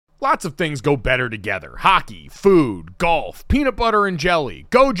Lots of things go better together. Hockey, food, golf, peanut butter and jelly,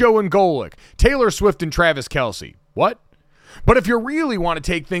 Gojo and Golic, Taylor Swift and Travis Kelce. What? But if you really want to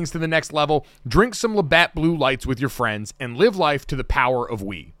take things to the next level, drink some Labatt Blue Lights with your friends and live life to the power of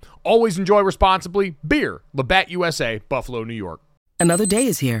we. Always enjoy responsibly. Beer, Labatt USA, Buffalo, New York. Another day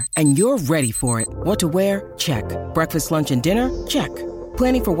is here, and you're ready for it. What to wear? Check. Breakfast, lunch, and dinner? Check.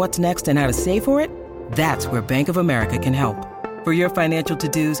 Planning for what's next and how to save for it? That's where Bank of America can help. For your financial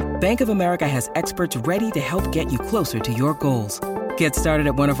to-dos, Bank of America has experts ready to help get you closer to your goals. Get started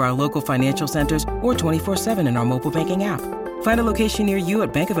at one of our local financial centers or 24/7 in our mobile banking app. Find a location near you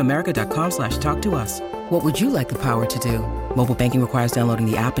at bankofamerica.com/talktous. What would you like the power to do? Mobile banking requires downloading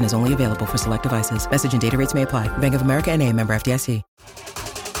the app and is only available for select devices. Message and data rates may apply. Bank of America N.A., member FDIC.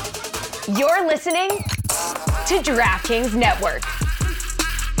 You're listening to DraftKings Network.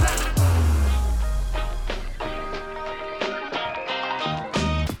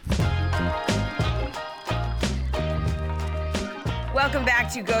 Welcome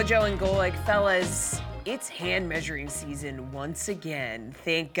back to Gojo and Golic, fellas. It's hand measuring season once again.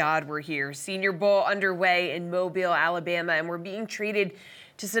 Thank God we're here. Senior Bowl underway in Mobile, Alabama, and we're being treated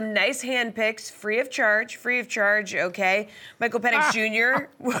to some nice hand picks, free of charge, okay? Michael Penix Jr.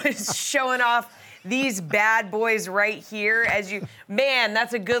 was showing off these bad boys right here man,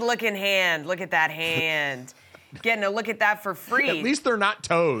 that's a good looking hand. Look at that hand. Getting a look at that for free. At least they're not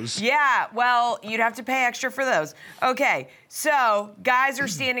toes. Yeah, well, you'd have to pay extra for those. Okay, so guys are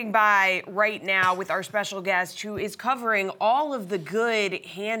standing by right now with our special guest who is covering all of the good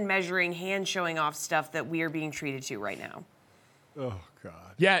hand measuring, hand showing off stuff that we are being treated to right now. Oh, God.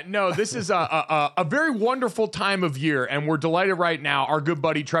 Yeah, no, this is a very wonderful time of year, and we're delighted right now. Our good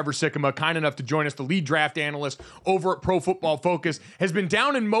buddy Trevor Sikkema, kind enough to join us, the lead draft analyst over at Pro Football Focus, has been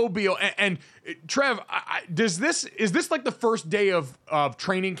down in Mobile. And Trev, is this like the first day of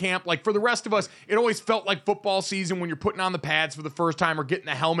training camp? Like for the rest of us, it always felt like football season when you're putting on the pads for the first time or getting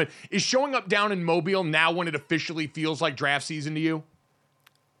the helmet. Is showing up down in Mobile now when it officially feels like draft season to you?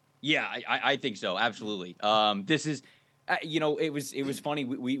 Yeah, I think so. Absolutely. This is. It was funny.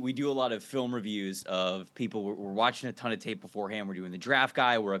 We do a lot of film reviews of people. We're watching a ton of tape beforehand. We're doing the draft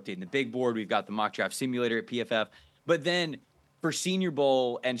guy. We're updating the big board. We've got the mock draft simulator at PFF. But then for Senior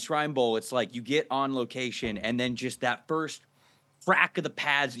Bowl and Shrine Bowl, it's like you get on location and then just that first frack of the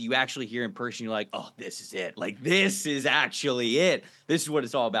pads that you actually hear in person, you're like, oh, this is it. Like, this is actually it. This is what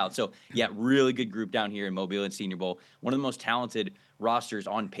it's all about. So, yeah, really good group down here in Mobile and Senior Bowl. One of the most talented rosters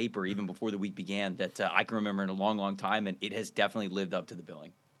on paper, even before the week began, that I can remember in a long, long time, and it has definitely lived up to the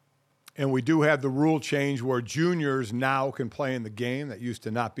billing. And we do have the rule change where juniors now can play in the game. That used to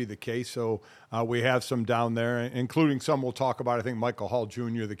not be the case. So we have some down there, including some we'll talk about. I think Michael Hall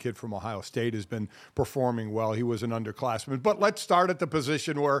Jr., the kid from Ohio State, has been performing well. He was an underclassman. But let's start at the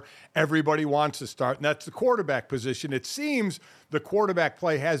position where everybody wants to start, and that's the quarterback position. It seems the quarterback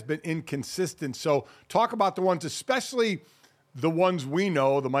play has been inconsistent. So talk about the ones, especially the ones we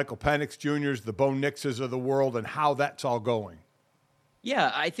know, the Michael Penix Jr.'s, the Bo Nixes of the world, and how that's all going.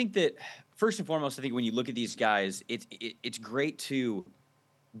 Yeah, I think that first and foremost, I think when you look at these guys, it's great to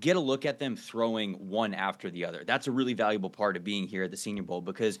get a look at them throwing one after the other. That's a really valuable part of being here at the Senior Bowl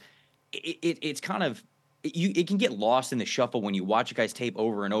because it's kind of it can get lost in the shuffle when you watch a guy's tape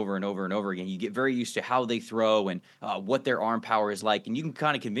over and over and over and over again. You get very used to how they throw and what their arm power is like, and you can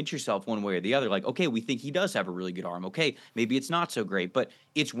kind of convince yourself one way or the other, like, okay, we think he does have a really good arm. Okay, maybe it's not so great, but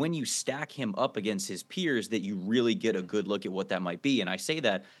it's when you stack him up against his peers that you really get a good look at what that might be. And I say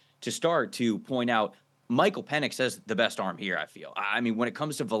that to start to point out Michael Penix has the best arm here, I feel. I mean, when it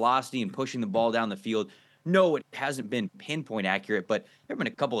comes to velocity and pushing the ball down the field, no, it hasn't been pinpoint accurate, but there have been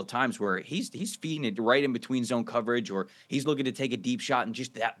a couple of times where he's feeding it right in between zone coverage, or he's looking to take a deep shot and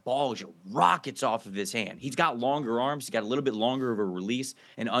just that ball just rockets off of his hand. He's got longer arms. He's got a little bit longer of a release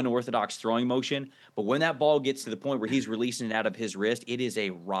and unorthodox throwing motion. But when that ball gets to the point where he's releasing it out of his wrist, it is a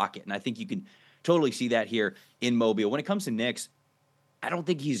rocket. And I think you can totally see that here in Mobile. When it comes to Nix, I don't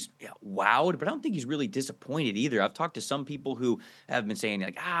think he's wowed, but I don't think he's really disappointed either. I've talked to some people who have been saying,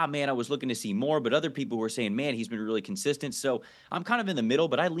 like, man, I was looking to see more, but other people who are saying, man, he's been really consistent. So I'm kind of in the middle,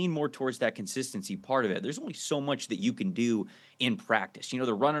 but I lean more towards that consistency part of it. There's only so much that you can do in practice. You know,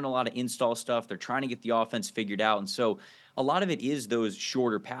 they're running a lot of install stuff. They're trying to get the offense figured out. And so a lot of it is those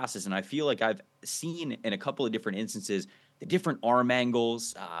shorter passes. And I feel like I've seen in a couple of different instances the different arm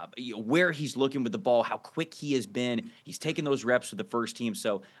angles, where he's looking with the ball, how quick he has been. He's taken those reps with the first team.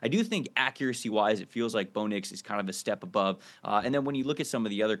 So I do think accuracy-wise, it feels like Bo Nix is kind of a step above. And then when you look at some of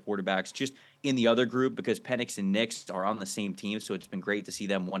the other quarterbacks, just in the other group, because Penix and Nix are on the same team, so it's been great to see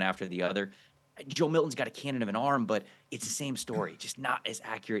them one after the other. Joe Milton's got a cannon of an arm, but it's the same story, just not as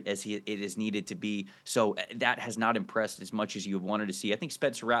accurate as it is needed to be. So that has not impressed as much as you have wanted to see. I think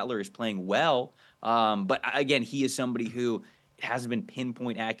Spencer Rattler is playing well, but again, he is somebody who hasn't been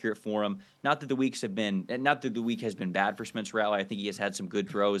pinpoint accurate for him. Not that the week has been bad for Spencer Rattler. I think he has had some good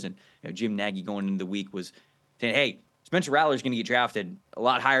throws, and Jim Nagy going into the week was saying, hey, Spencer Rattler is going to get drafted a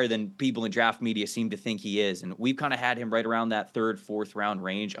lot higher than people in draft media seem to think he is. And we've kind of had him right around that 3rd, 4th round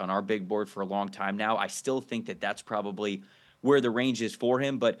range on our big board for a long time now. I still think that that's probably where the range is for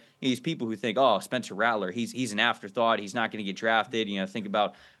him. But these people who think, oh, Spencer Rattler, he's an afterthought. He's not going to get drafted. Think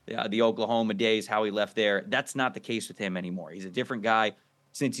about the Oklahoma days, how he left there. That's not the case with him anymore. He's a different guy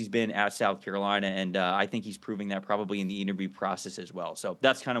since he's been at South Carolina, and I think he's proving that probably in the interview process as well. So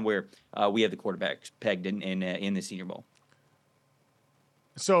that's kind of where we have the quarterbacks pegged in the Senior Bowl.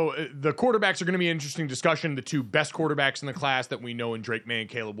 So the quarterbacks are going to be an interesting discussion. The 2 best quarterbacks in the class that we know in Drake May and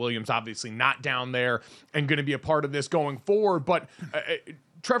Caleb Williams, obviously not down there and going to be a part of this going forward. But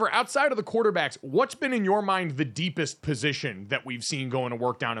Trevor, outside of the quarterbacks, what's been in your mind the deepest position that we've seen going to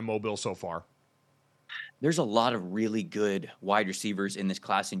work down in Mobile so far? There's a lot of really good wide receivers in this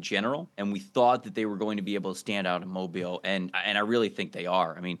class in general, and we thought that they were going to be able to stand out in Mobile, and I really think they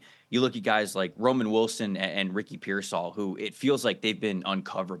are. I mean, you look at guys like Roman Wilson and Ricky Pearsall, who it feels like they've been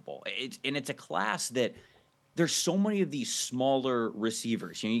uncoverable. It's a class that there's so many of these smaller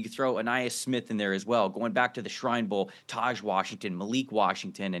receivers. You can throw Anais Smith in there as well, going back to the Shrine Bowl, Taj Washington, Malik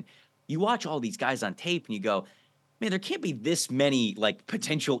Washington, and you watch all these guys on tape and you go, man, there can't be this many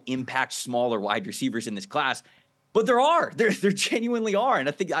potential impact smaller wide receivers in this class, but there genuinely are. And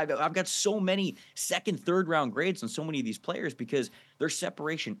I think I've got so many 2nd, 3rd round grades on so many of these players because they're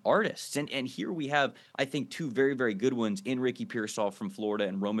separation artists. And here we have, I think, 2 very, very good ones in Ricky Pearsall from Florida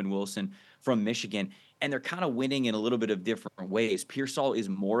and Roman Wilson from Michigan. And they're kind of winning in a little bit of different ways. Pearsall is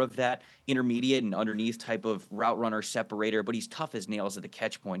more of that intermediate and underneath type of route runner separator, but he's tough as nails at the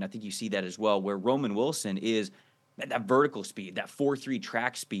catch point. I think you see that as well, where Roman Wilson is that vertical speed, that 4.3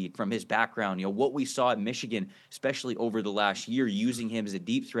 track speed from his background. What we saw at Michigan, especially over the last year, using him as a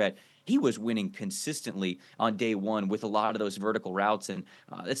deep threat, he was winning consistently on day one with a lot of those vertical routes. And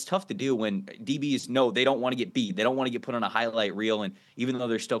it's tough to do when DBs know they don't want to get beat. They don't want to get put on a highlight reel. And even though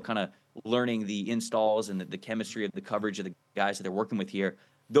they're still kind of learning the installs and the chemistry of the coverage of the guys that they're working with here,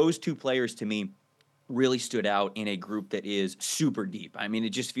 those 2 players to me really stood out in a group that is super deep. I mean,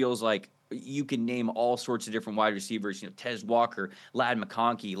 it just feels like you can name all sorts of different wide receivers, Tez Walker, Ladd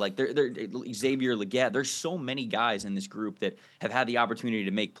McConkey, Xavier Legette. There's so many guys in this group that have had the opportunity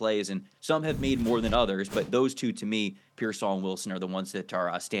to make plays, and some have made more than others, but those 2, to me, Pearsall and Wilson, are the ones that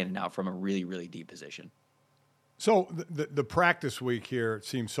are standing out from a really, really deep position. So the practice week here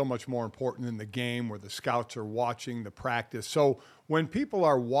seems so much more important than the game where the scouts are watching the practice. So when people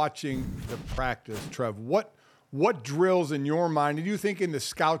are watching the practice, Trev, what drills in your mind, do you think in the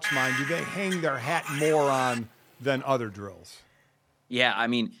scouts' mind, do they hang their hat more on than other drills? Yeah, I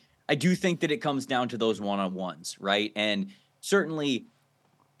mean, I do think that it comes down to those one-on-ones, right? And certainly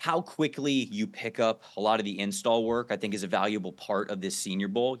how quickly you pick up a lot of the install work, I think, is a valuable part of this Senior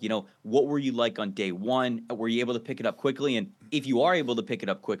Bowl. What were you like on day one? Were you able to pick it up quickly? And if you are able to pick it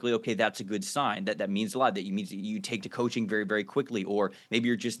up quickly, okay, that's a good sign. That means a lot. That means you take to coaching very, very quickly, or maybe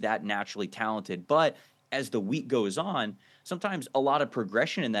you're just that naturally talented. But as the week goes on, sometimes a lot of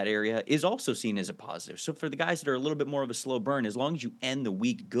progression in that area is also seen as a positive. So for the guys that are a little bit more of a slow burn, as long as you end the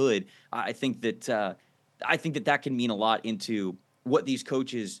week good, I think that that can mean a lot into what these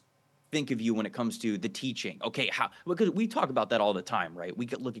coaches think of you when it comes to the teaching. Okay, because we talk about that all the time, right? We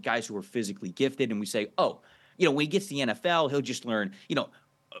could look at guys who are physically gifted and we say, oh, when he gets to the NFL, he'll just learn,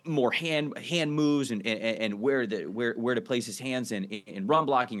 more hand moves and where to place his hands in run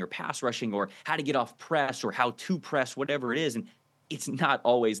blocking or pass rushing, or how to get off press or how to press, whatever it is. And it's not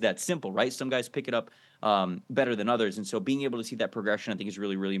always that simple, right? Some guys pick it up better than others. And so being able to see that progression, I think, is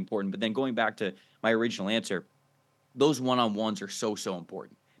really, really important. But then going back to my original answer, those one-on-ones are so, so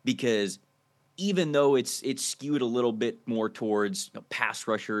important, because even though it's skewed a little bit more towards pass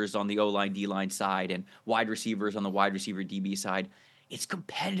rushers on the O-line, D-line side and wide receivers on the wide receiver DB side, it's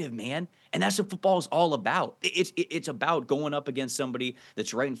competitive, man. And that's what football is all about. It's about going up against somebody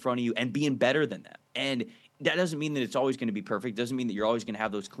that's right in front of you and being better than them. And that doesn't mean that it's always going to be perfect. Doesn't mean that you're always going to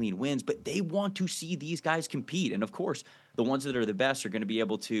have those clean wins, but they want to see these guys compete. And of course, the ones that are the best are going to be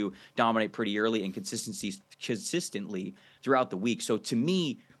able to dominate pretty early and consistently throughout the week. So to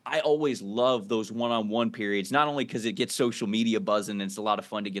me, I always love those one-on-one periods, not only because it gets social media buzzing and it's a lot of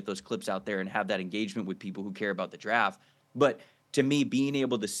fun to get those clips out there and have that engagement with people who care about the draft, but to me, being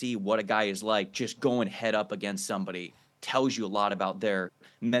able to see what a guy is like just going head up against somebody, tells you a lot about their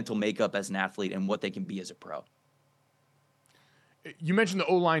mental makeup as an athlete and what they can be as a pro. You mentioned the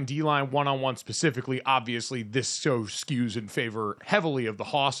O-line, D-line, one-on-one specifically. Obviously, this so skews in favor heavily of the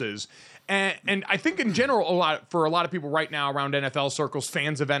Hosses. And I think in general, for a lot of people right now around NFL circles,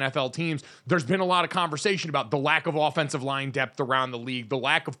 fans of NFL teams, there's been a lot of conversation about the lack of offensive line depth around the league, the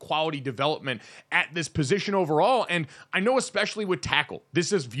lack of quality development at this position overall. And I know especially with tackle,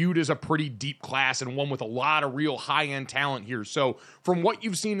 this is viewed as a pretty deep class and one with a lot of real high-end talent here. So from what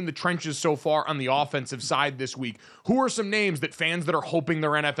you've seen in the trenches so far on the offensive side this week, who are some names that fans that are hoping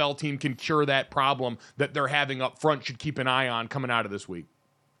their NFL team can cure that problem that they're having up front should keep an eye on coming out of this week?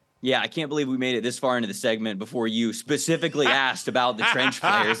 Yeah, I can't believe we made it this far into the segment before you specifically asked about the trench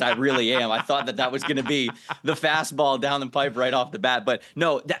players. I really am. I thought that was going to be the fastball down the pipe right off the bat. But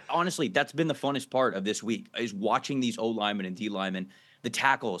no, honestly, that's been the funnest part of this week, is watching these O linemen and D linemen, the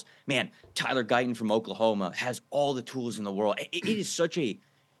tackles. Man, Tyler Guyton from Oklahoma has all the tools in the world. It is such a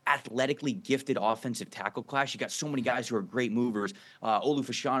athletically gifted offensive tackle class. You got so many guys who are great movers. Olu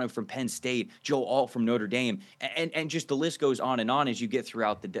Fashanu from Penn State, Joe Alt from Notre Dame, and just the list goes on and on as you get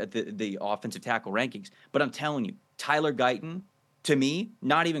throughout the offensive tackle rankings. But I'm telling you, Tyler Guyton, to me,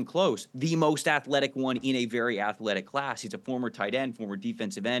 not even close. The most athletic one in a very athletic class. He's a former tight end, former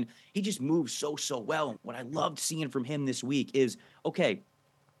defensive end. He just moves so well. What I loved seeing from him this week is, okay,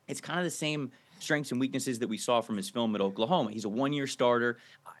 it's kind of the same strengths and weaknesses that we saw from his film at Oklahoma. He's a one-year starter.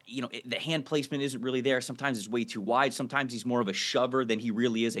 The hand placement isn't really there. Sometimes it's way too wide. Sometimes he's more of a shover than he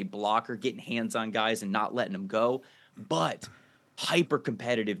really is a blocker, getting hands on guys and not letting them go. But hyper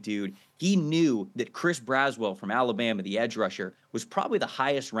competitive, dude. He knew that Chris Braswell from Alabama, the edge rusher, was probably the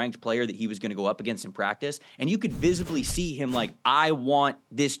highest ranked player that he was going to go up against in practice. And you could visibly see him like, I want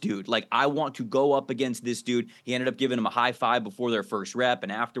this dude. Like, I want to go up against this dude. He ended up giving him a high five before their first rep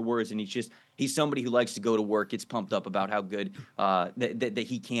and afterwards. And he's somebody who likes to go to work, gets pumped up about how good that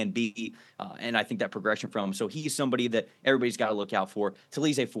he can be. And I think that progression from him. So he's somebody that everybody's got to look out for.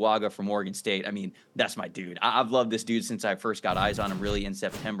 Talize Fuaga from Oregon State. I mean, that's my dude. I've loved this dude since I first got eyes on him, really in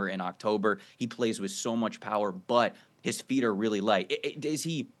September and October. He plays with so much power, but his feet are really light. Is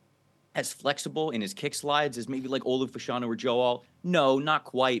he as flexible in his kick slides as maybe like Olu Fashanu or Joe Alt? No, not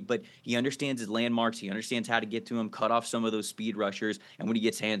quite, but he understands his landmarks. He understands how to get to him, cut off some of those speed rushers, and when he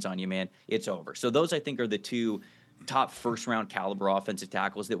gets hands on you, man, it's over. So those, I think, are the two top first-round caliber offensive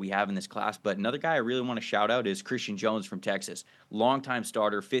tackles that we have in this class. But another guy I really want to shout out is Christian Jones from Texas. Longtime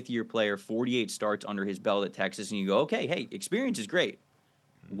starter, fifth-year player, 48 starts under his belt at Texas, and you go, okay, hey, experience is great.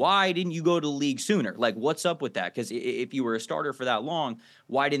 Why didn't you go to the league sooner? Like, what's up with that? Because if you were a starter for that long,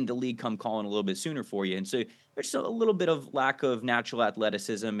 why didn't the league come calling a little bit sooner for you? And so there's a little bit of lack of natural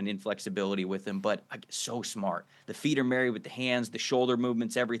athleticism and inflexibility with him, but so smart. The feet are married with the hands, the shoulder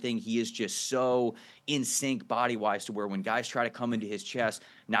movements, everything. He is just so in sync body-wise to where when guys try to come into his chest,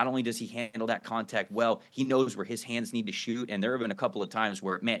 not only does he handle that contact well, he knows where his hands need to shoot. And there have been a couple of times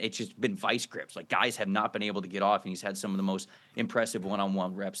where, man, it's just been vice grips. Like, guys have not been able to get off, and he's had some of the most impressive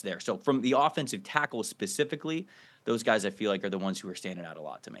one-on-one reps there. So from the offensive tackle specifically, those guys I feel like are the ones who are standing out a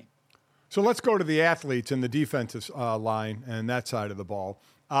lot to me. So let's go to the athletes in the defensive line and that side of the ball.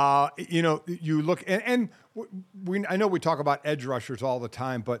 You look, and I know we talk about edge rushers all the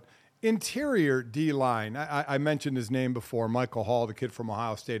time, but interior D-line, I mentioned his name before, Michael Hall, the kid from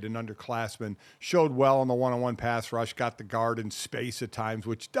Ohio State, an underclassman, showed well in the one-on-one pass rush, got the guard in space at times,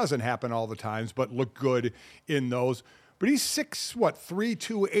 which doesn't happen all the times, but looked good in those. But he's 6'3",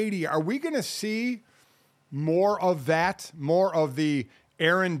 280. Are we going to see more of that, more of the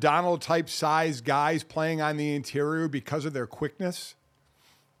Aaron Donald type size guys playing on the interior because of their quickness?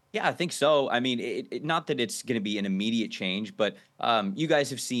 Yeah, I think so. I mean, not that it's going to be an immediate change, but you guys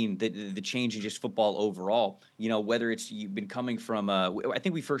have seen the change in just football overall. You know, whether it's you've been coming from, I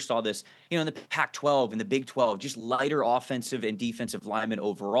think we first saw this, in the Pac-12 and the Big 12, just lighter offensive and defensive linemen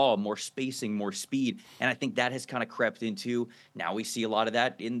overall, more spacing, more speed. And I think that has kind of crept into, now we see a lot of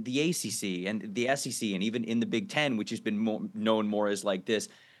that in the ACC and the SEC and even in the Big 10, which has been known more as like this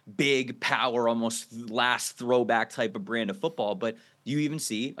big power, almost last throwback type of brand of football. But you even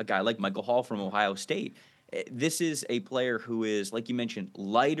see a guy like Michael Hall from Ohio State. This is a player who is, like you mentioned,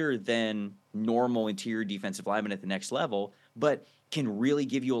 lighter than normal interior defensive lineman at the next level, but can really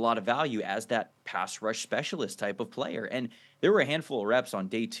give you a lot of value as that pass rush specialist type of player. And there were a handful of reps on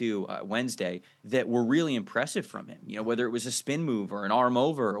day 2, Wednesday, that were really impressive from him. Whether it was a spin move or an arm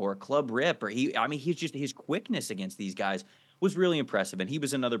over or a club rip, or he's just, his quickness against these guys was really impressive. And he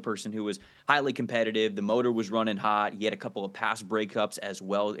was another person who was highly competitive. The motor was running hot. He had a couple of pass breakups as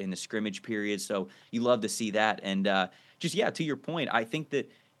well in the scrimmage period. So you love to see that. And to your point, I think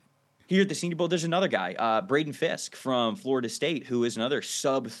that here at the Senior Bowl, there's another guy, Braden Fisk from Florida State, who is another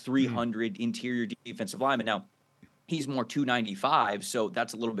sub 300 interior defensive lineman. Now, he's more 295, so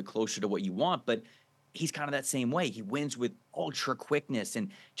that's a little bit closer to what you want, but he's kind of that same way. He wins with ultra quickness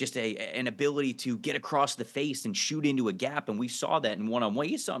and just an ability to get across the face and shoot into a gap. And we saw that in one-on-one.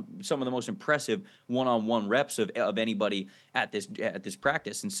 He saw some of the most impressive one-on-one reps of anybody at this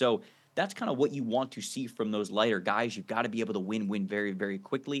practice. And so that's kind of what you want to see from those lighter guys. You've got to be able to win very, very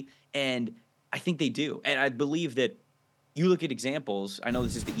quickly. And I think they do. And I believe that you look at examples. I know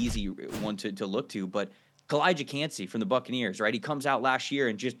this is the easy one to look to, but Kalijah Cansey from the Buccaneers, right? He comes out last year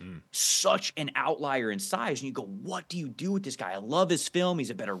and just such an outlier in size. And you go, what do you do with this guy? I love his film. He's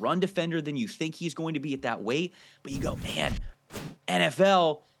a better run defender than you think he's going to be at that weight. But you go, man,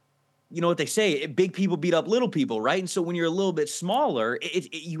 NFL, you know what they say, big people beat up little people, right? And so when you're a little bit smaller,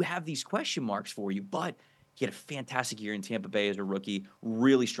 you have these question marks for you. But he had a fantastic year in Tampa Bay as a rookie,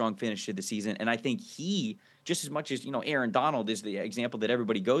 really strong finish to the season. And I think he, just as much as, Aaron Donald is the example that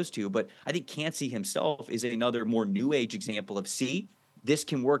everybody goes to, but I think Cansey himself is another more new age example of, this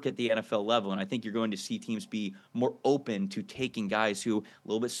can work at the NFL level. And I think you're going to see teams be more open to taking guys who a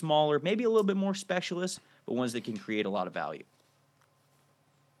little bit smaller, maybe a little bit more specialist, but ones that can create a lot of value.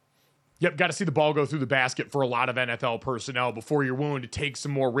 Yep, got to see the ball go through the basket for a lot of NFL personnel before you're willing to take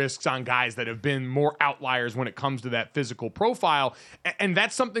some more risks on guys that have been more outliers when it comes to that physical profile. And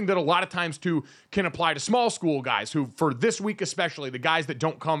that's something that a lot of times, too, can apply to small school guys who, for this week especially, the guys that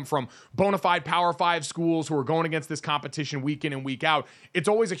don't come from bona fide Power 5 schools who are going against this competition week in and week out. It's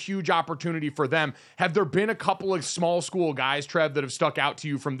always a huge opportunity for them. Have there been a couple of small school guys, Trev, that have stuck out to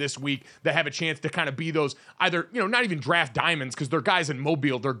you from this week that have a chance to kind of be those either, not even draft diamonds because they're guys in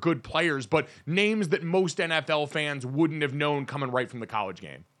Mobile, they're good players, but names that most NFL fans wouldn't have known coming right from the college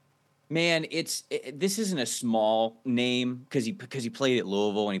game? Man, this isn't a small name because he played at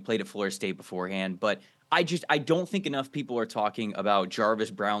Louisville and he played at Florida State beforehand, but I don't think enough people are talking about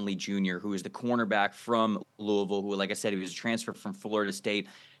Jarvis Brownlee Jr., who is the cornerback from Louisville, who, like I said, he was a transfer from Florida State.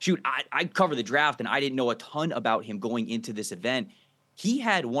 Shoot, I covered the draft and I didn't know a ton about him going into this event. He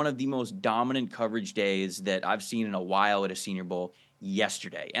had one of the most dominant coverage days that I've seen in a while at a Senior Bowl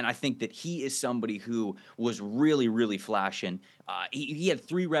yesterday. And I think that he is somebody who was really, really flashing. He had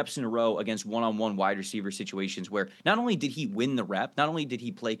 3 reps in a row against one-on-one wide receiver situations where not only did he win the rep, not only did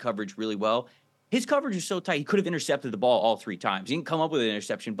he play coverage really well, his coverage was so tight, he could have intercepted the ball all 3 times. He didn't come up with an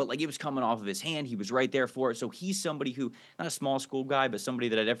interception, but it was coming off of his hand. He was right there for it. So he's somebody who, not a small school guy, but somebody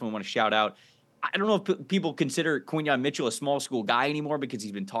that I definitely want to shout out. I don't know if people consider Quinyon Mitchell a small school guy anymore because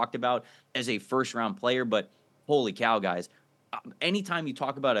he's been talked about as a first-round player, but holy cow, guys. Anytime you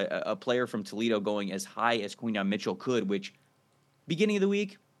talk about a player from Toledo going as high as Quinyon Mitchell could, which beginning of the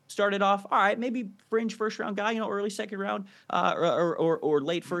week started off, all right, maybe fringe first-round guy, early second round or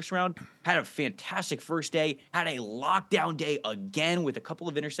late first round, had a fantastic first day, had a lockdown day again with a couple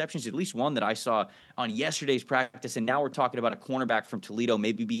of interceptions, at least one that I saw on yesterday's practice, and now we're talking about a cornerback from Toledo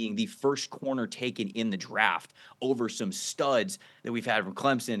maybe being the first corner taken in the draft over some studs that we've had from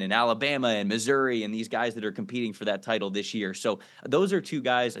Clemson and Alabama and Missouri and these guys that are competing for that title this year. So those are 2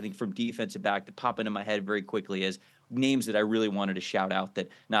 guys, I think, from defensive back that pop into my head very quickly as names that I really wanted to shout out that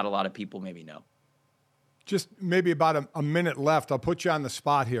not a lot of people maybe know. Just maybe about a minute left. I'll put you on the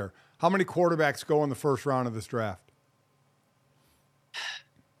spot here. How many quarterbacks go in the first round of this draft?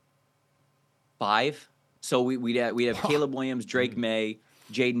 5. So we'd have Caleb Williams, Drake May,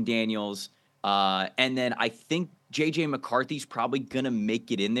 Jaden Daniels, and then I think J.J. McCarthy's probably going to make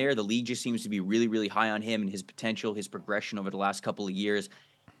it in there. The league just seems to be really, really high on him and his potential, his progression over the last couple of years.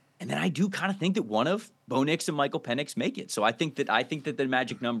 And then I do kind of think that one of Bo Nix and Michael Penix make it. So I think that the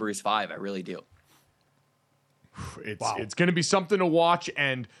magic number is 5. I really do. It's going to be something to watch,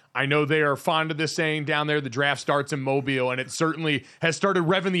 and I know they are fond of this saying down there, the draft starts in Mobile, and it certainly has started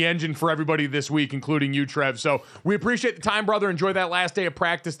revving the engine for everybody this week, including you, Trev. So we appreciate the time, brother. Enjoy that last day of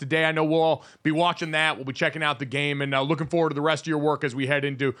practice today. I know we'll all be watching that. We'll be checking out the game, and looking forward to the rest of your work as we head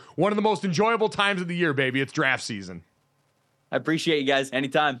into one of the most enjoyable times of the year, baby. It's draft season. I appreciate you guys.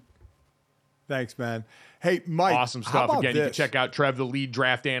 Anytime. Thanks, man. Hey, Mike. Awesome stuff. Again, you can check out Trev, the lead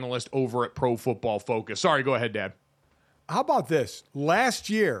draft analyst over at Pro Football Focus. Sorry, go ahead, Dad. How about this? Last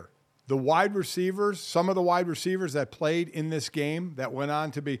year, the wide receivers, some of the wide receivers that played in this game that went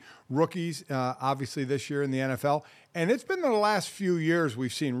on to be rookies, obviously this year in the NFL, and it's been the last few years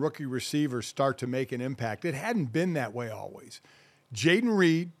we've seen rookie receivers start to make an impact. It hadn't been that way always. Jaden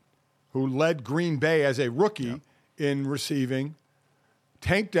Reed, who led Green Bay as a rookie in receiving,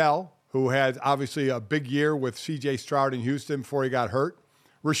 Tank Dell, who had obviously a big year with C.J. Stroud in Houston before he got hurt.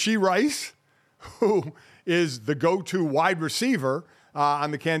 Rashee Rice, who is the go-to wide receiver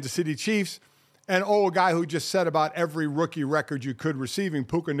on the Kansas City Chiefs. And, a guy who just set about every rookie record you could receiving,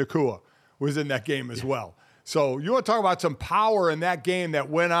 Puka Nacua, was in that game as well. So you want to talk about some power in that game that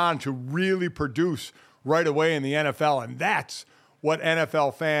went on to really produce right away in the NFL. And that's what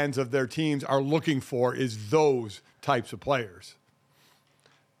NFL fans of their teams are looking for, is those types of players.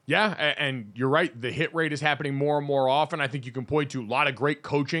 Yeah, and you're right. The hit rate is happening more and more often. I think you can point to a lot of great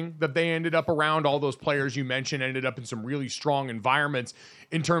coaching that they ended up around. All those players you mentioned ended up in some really strong environments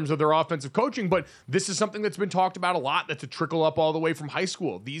in terms of their offensive coaching. But this is something that's been talked about a lot. That's a trickle up all the way from high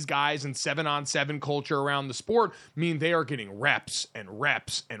school. These guys in 7-on-7 culture around the sport mean they are getting reps and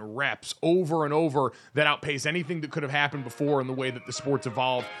reps and reps over and over that outpace anything that could have happened before in the way that the sport's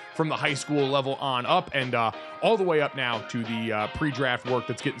evolved from the high school level on up, and all the way up now to the pre-draft work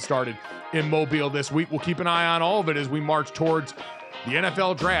that's getting started in Mobile this week. We'll keep an eye on all of it as we march towards the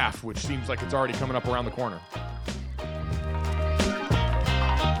NFL draft, which seems like it's already coming up around the corner.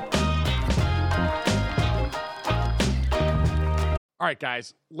 All right,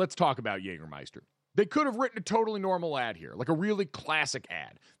 guys, let's talk about Jägermeister. They could have written a totally normal ad here, like a really classic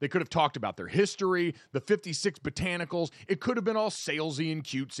ad. They could have talked about their history, the 56 botanicals. It could have been all salesy and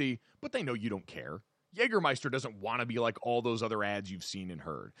cutesy, but they know you don't care. Jägermeister doesn't want to be like all those other ads you've seen and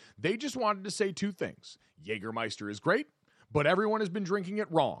heard. They just wanted to say two things. Jägermeister is great, but everyone has been drinking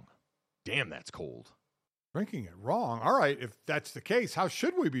it wrong. Damn, that's cold. Drinking it wrong? All right, if that's the case, how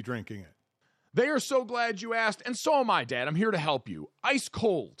should we be drinking it? They are so glad you asked, and so am I, Dad. I'm here to help you. Ice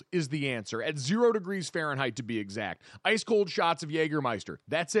cold is the answer, at 0 degrees Fahrenheit to be exact. Ice cold shots of Jägermeister.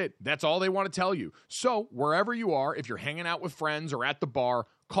 That's it. That's all they want to tell you. So, wherever you are, if you're hanging out with friends or at the bar,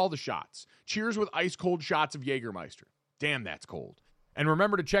 call the shots. Cheers with ice cold shots of Jägermeister. Damn, that's cold. And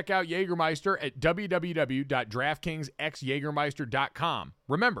remember to check out Jägermeister at www.draftkingsxjagermeister.com.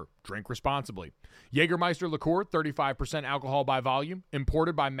 Remember, drink responsibly. Jägermeister liqueur, 35% alcohol by volume,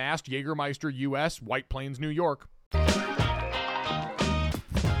 imported by Mast Jägermeister U.S., White Plains, New York.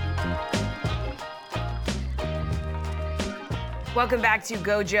 Welcome back to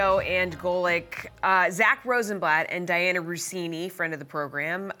Gojo and Golic. Zach Rosenblatt and Diana Rossini, friend of the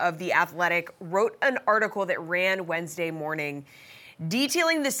program, of The Athletic, wrote an article that ran Wednesday morning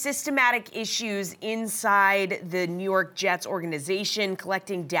detailing the systematic issues inside the New York Jets organization,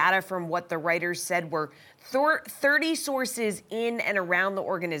 collecting data from what the writers said were 30 sources in and around the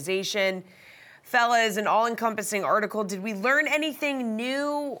organization. Fellas, an all-encompassing article. Did we learn anything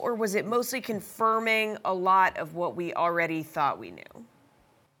new, or was it mostly confirming a lot of what we already thought we knew?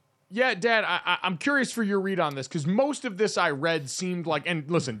 Yeah, Dad, I'm curious for your read on this, because most of this I read seemed like, and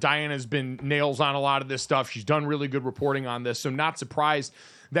listen, Diana's been nails on a lot of this stuff. She's done really good reporting on this, so not surprised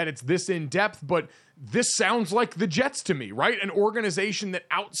that it's this in-depth, but this sounds like the Jets to me, right? An organization that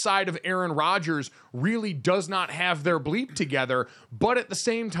outside of Aaron Rodgers really does not have their bleep together, but at the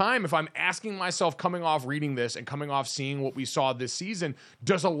same time, if I'm asking myself coming off reading this and coming off seeing what we saw this season,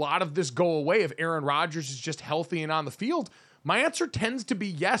 does a lot of this go away if Aaron Rodgers is just healthy and on the field? My answer tends to be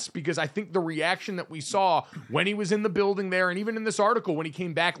yes, because I think the reaction that we saw when he was in the building there, and even in this article when he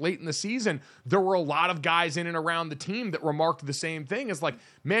came back late in the season, there were a lot of guys in and around the team that remarked the same thing. It's like,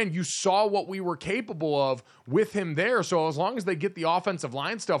 man, you saw what we were capable of with him there. So as long as they get the offensive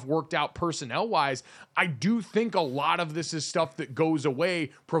line stuff worked out personnel-wise, I do think a lot of this is stuff that goes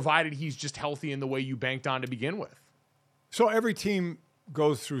away, provided he's just healthy in the way you banked on to begin with. So every team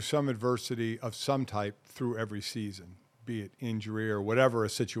goes through some adversity of some type through every season, be it injury or whatever a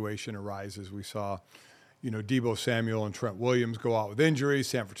situation arises. We saw, Deebo Samuel and Trent Williams go out with injuries.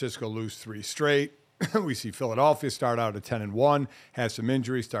 San Francisco lose 3 straight. We see Philadelphia start out at 10-1, has some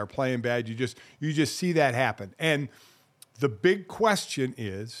injuries, start playing bad. You just see that happen. And the big question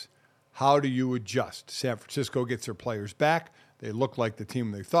is, how do you adjust? San Francisco gets their players back. They look like the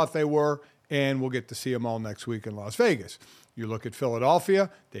team they thought they were, and we'll get to see them all next week in Las Vegas. You look at Philadelphia.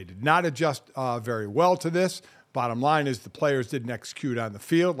 They did not adjust very well to this. Bottom line is the players didn't execute on the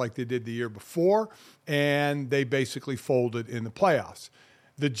field like they did the year before, and they basically folded in the playoffs.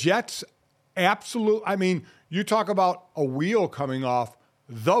 The Jets, you talk about a wheel coming off.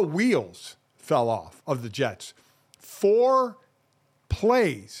 The wheels fell off of the Jets. 4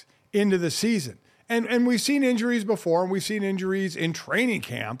 plays into the season. And we've seen injuries before, and we've seen injuries in training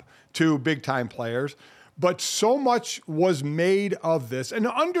camp to big-time players, but so much was made of this, and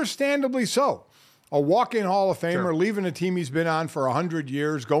understandably so. A walk-in Hall of Famer, leaving a team he's been on for 100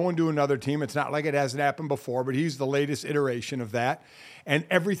 years, going to another team. It's not like it hasn't happened before, but he's the latest iteration of that. And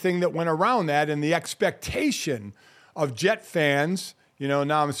everything that went around that, and the expectation of Jet fans,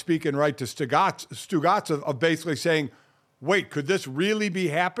 now I'm speaking right to Stugatz of basically saying, wait, could this really be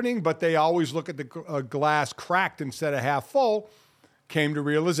happening? But they always look at the glass cracked instead of half full. came to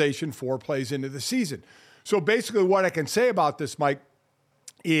realization 4 plays into the season. So basically what I can say about this, Mike,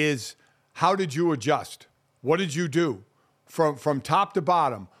 is how did you adjust? What did you do? From top to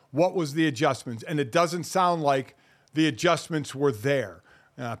bottom, what was the adjustments? And it doesn't sound like the adjustments were there.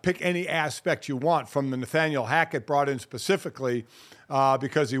 Pick any aspect you want from the Nathaniel Hackett brought in specifically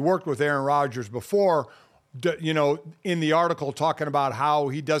because he worked with Aaron Rodgers before, in the article talking about how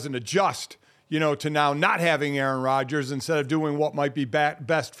he doesn't adjust, to now not having Aaron Rodgers instead of doing what might be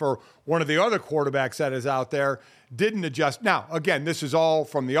best for one of the other quarterbacks that is out there, didn't adjust. Now, again, this is all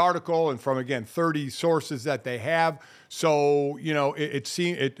from the article and from, again, 30 sources that they have. So, it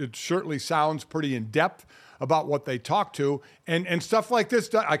certainly sounds pretty in-depth about what they talk to. And stuff like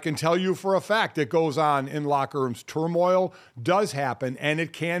this, I can tell you for a fact, it goes on in locker rooms. Turmoil does happen, and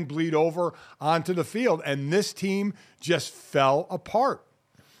it can bleed over onto the field. And this team just fell apart.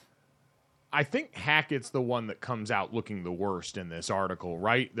 I think Hackett's the one that comes out looking the worst in this article,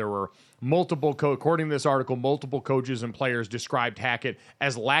 right? There were according to this article, multiple coaches and players described Hackett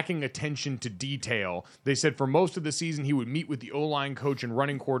as lacking attention to detail. They said for most of the season, he would meet with the O-line coach and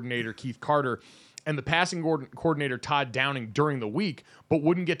running coordinator, Keith Carter, and the passing coordinator, Todd Downing, during the week, but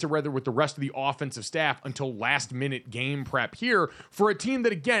wouldn't get together with the rest of the offensive staff until last-minute game prep here for a team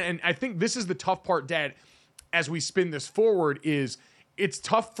that, again, and I think this is the tough part, Dad, as we spin this forward, is it's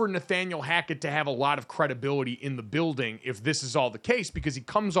tough for Nathaniel Hackett to have a lot of credibility in the building if this is all the case, because he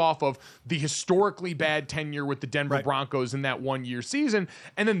comes off of the historically bad tenure with the Denver Broncos in that 1-year season.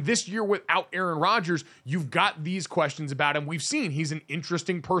 And then this year without Aaron Rodgers, you've got these questions about him. We've seen he's an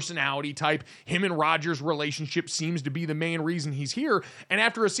interesting personality type. Him and Rodgers' relationship seems to be the main reason he's here. And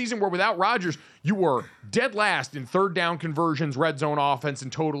after a season where without Rodgers, you were dead last in third down conversions, red zone offense,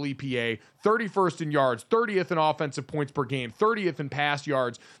 and total EPA, 31st in yards, 30th in offensive points per game, 30th in pass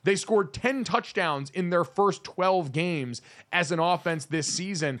yards. They scored 10 touchdowns in their first 12 games as an offense this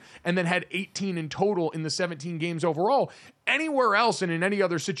season, and then had 18 in total in the 17 games overall. Anywhere else and in any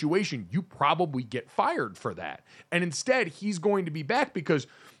other situation, you probably get fired for that. And instead, he's going to be back because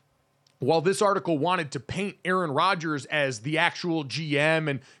while this article wanted to paint Aaron Rodgers as the actual GM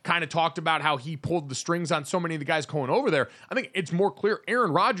and kind of talked about how he pulled the strings on so many of the guys going over there, I think it's more clear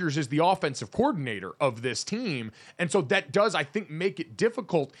Aaron Rodgers is the offensive coordinator of this team. And so that does, I think, make it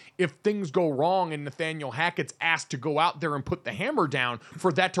difficult if things go wrong and Nathaniel Hackett's asked to go out there and put the hammer down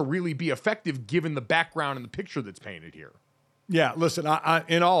for that to really be effective given the background and the picture that's painted here. Yeah, listen,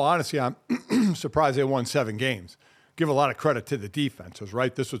 in all honesty, I'm surprised they won 7 games. Give a lot of credit to the defenses,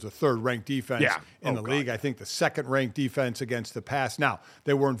 right? This was a third-ranked defense in the league. I think the second-ranked defense against the pass. Now,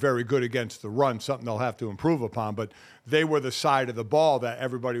 they weren't very good against the run, something they'll have to improve upon, but they were the side of the ball that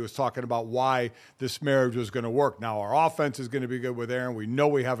everybody was talking about why this marriage was going to work. Now, our offense is going to be good with Aaron. We know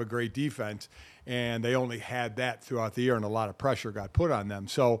we have a great defense, and they only had that throughout the year, and a lot of pressure got put on them.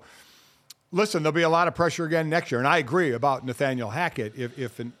 So, listen, there'll be a lot of pressure again next year, and I agree about Nathaniel Hackett.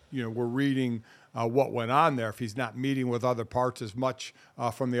 If we're reading what went on there, if he's not meeting with other parts as much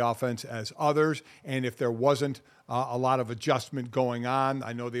from the offense as others, and if there wasn't a lot of adjustment going on.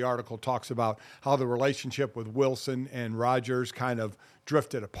 I know the article talks about how the relationship with Wilson and Rodgers kind of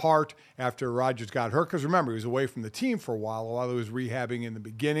drifted apart after Rodgers got hurt, because remember, he was away from the team for a while he was rehabbing in the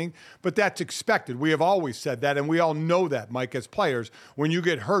beginning, but that's expected. We have always said that, and we all know that, Mike, as players. When you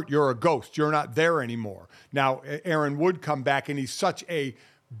get hurt, you're a ghost. You're not there anymore. Now, Aaron would come back, and he's such a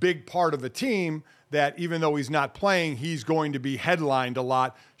big part of the team that even though he's not playing, he's going to be headlined a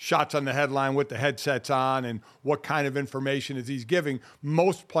lot, shots on the headline with the headsets on, and what kind of information is he's giving.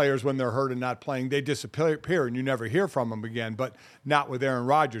 Most players, when they're hurt and not playing, they disappear and you never hear from them again, but not with Aaron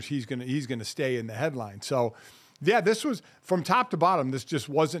Rodgers. He's going to stay in the headline. So, yeah, this was, from top to bottom, this just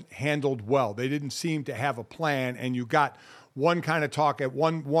wasn't handled well. They didn't seem to have a plan, and you got one kind of talk at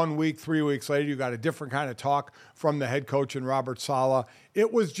one week, 3 weeks later, you got a different kind of talk from the head coach and Robert Saleh.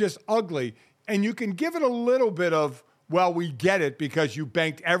 It was just ugly. And you can give it a little bit of, well, we get it because you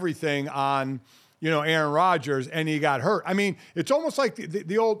banked everything on, Aaron Rodgers and he got hurt. I mean, it's almost like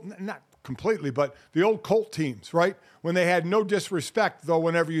the old, not completely, but the old Colt teams, right? When they had no disrespect, though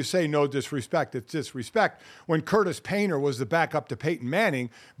whenever you say no disrespect, it's disrespect. When Curtis Painter was the backup to Peyton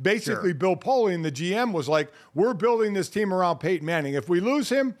Manning, basically Bill Polian, the GM, was like, we're building this team around Peyton Manning. If we lose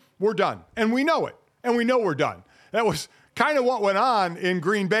him, we're done. And we know it. And we know we're done. That was kind of what went on in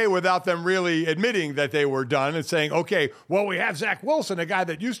Green Bay without them really admitting that they were done and saying, okay, well, we have Zach Wilson, a guy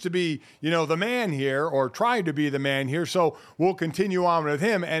that used to be, the man here or trying to be the man here, so we'll continue on with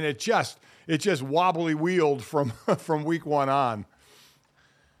him. And it just wobbly wheeled from week one on.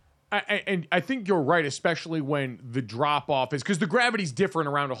 And I think you're right, especially when the drop-off is, because the gravity's different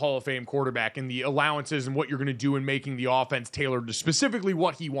around a Hall of Fame quarterback and the allowances and what you're going to do in making the offense tailored to specifically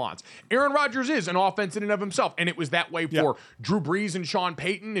what he wants. Aaron Rodgers is an offense in and of himself, and it was that way for Drew Brees and Sean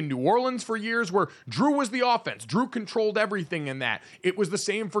Payton in New Orleans for years, where Drew was the offense. Drew controlled everything in that. It was the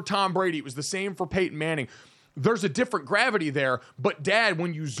same for Tom Brady. It was the same for Peyton Manning. There's a different gravity there, but Dad,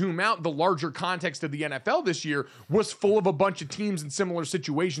 when you zoom out, the larger context of the NFL this year was full of a bunch of teams in similar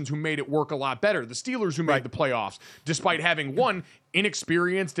situations who made it work a lot better. The Steelers, who made the playoffs, despite having one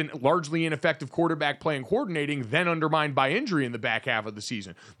inexperienced and largely ineffective quarterback playing coordinating, then undermined by injury in the back half of the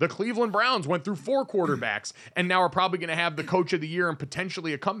season. The Cleveland Browns went through 4 quarterbacks and now are probably going to have the coach of the year and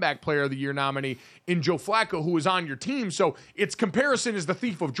potentially a comeback player of the year nominee in Joe Flacco, who is on your team. So its comparison is the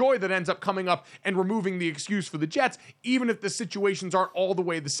thief of joy that ends up coming up and removing the excuse for the Jets, even if the situations aren't all the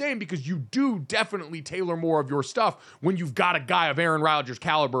way the same, because you do definitely tailor more of your stuff when you've got a guy of Aaron Rodgers'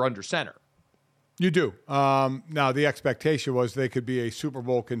 caliber under center. You do. Now, the expectation was they could be a Super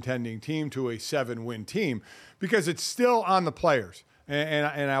Bowl contending team to a 7-win team, because it's still on the players.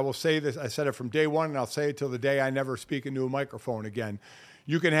 And I will say this, I said it from day one, and I'll say it till the day I never speak into a microphone again.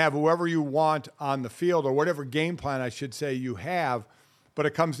 You can have whoever you want on the field, or whatever game plan I should say you have, but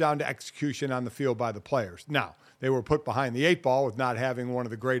it comes down to execution on the field by the players. Now, they were put behind the 8 ball with not having one of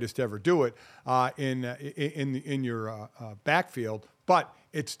the greatest ever do it in your backfield, but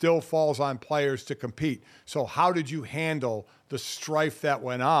it still falls on players to compete. So how did you handle the strife that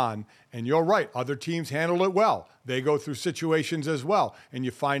went on? And you're right, other teams handled it well. They go through situations as well, and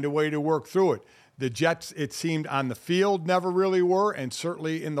you find a way to work through it. The Jets, it seemed, on the field never really were, and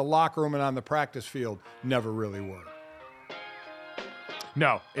certainly in the locker room and on the practice field never really were.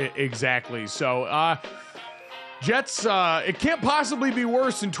 No, exactly. So, Jets, it can't possibly be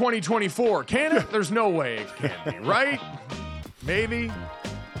worse in 2024, can it? There's no way it can be, right? Maybe.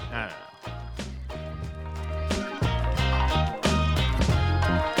 I don't know.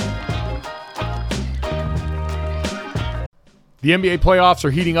 The NBA playoffs are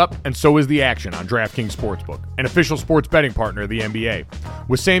heating up, and so is the action on DraftKings Sportsbook, an official sports betting partner of the NBA.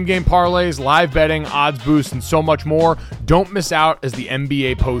 With same-game parlays, live betting, odds boosts, and so much more, don't miss out as the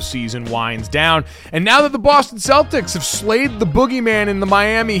NBA postseason winds down. And now that the Boston Celtics have slayed the boogeyman in the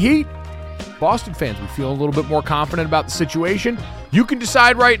Miami Heat, Boston fans, we feel a little bit more confident about the situation. You can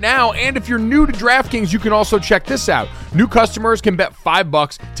decide right now, and if you're new to DraftKings, you can also check this out. New customers can bet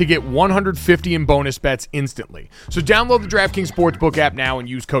 $5 to get $150 in bonus bets instantly. So download the DraftKings Sportsbook app now and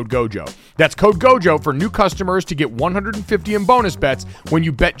use code GOJO. That's code GOJO for new customers to get $150 in bonus bets when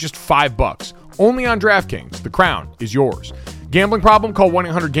you bet just $5. Only on DraftKings. The crown is yours. Gambling problem? Call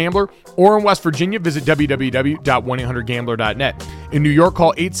 1-800-GAMBLER. Or in West Virginia, visit www.1800gambler.net. In New York,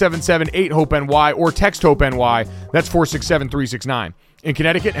 call 877-8-HOPE-NY or text HOPE-NY. That's 467-369. In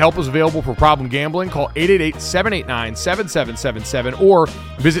Connecticut, help is available for problem gambling. Call 888-789-7777 or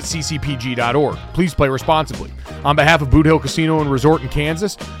visit ccpg.org. Please play responsibly. On behalf of Boot Hill Casino and Resort in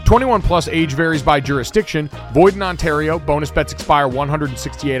Kansas, 21 plus, age varies by jurisdiction, void in Ontario. Bonus bets expire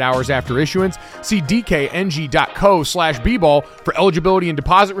 168 hours after issuance. See dkng.co/bball for eligibility and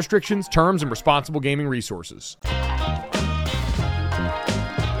deposit restrictions, terms, and responsible gaming resources.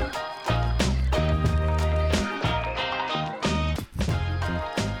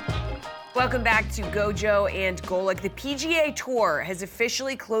 Welcome back to Gojo and Golic. The PGA Tour has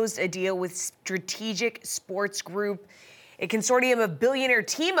officially closed a deal with Strategic Sports Group, a consortium of billionaire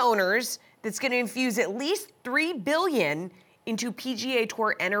team owners that's going to infuse at least $3 billion into PGA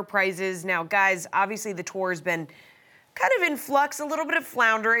Tour enterprises. Now, guys, obviously the tour has been kind of in flux, a little bit of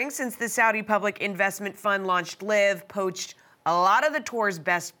floundering since the Saudi Public Investment Fund launched LIV, poached a lot of the tour's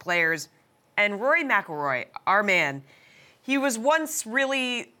best players. And Rory McIlroy, our man, he was once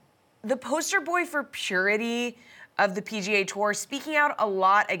really the poster boy for purity of the PGA Tour, speaking out a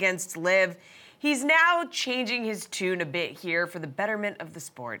lot against LIV. He's now changing his tune a bit here for the betterment of the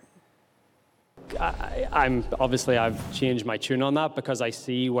sport. I've changed my tune on that because I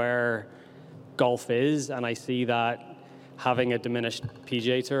see where golf is, and I see that having a diminished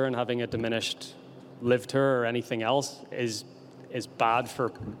PGA Tour and having a diminished LIV Tour or anything else is bad for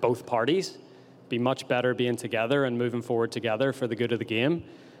both parties. Be much better being together and moving forward together for the good of the game.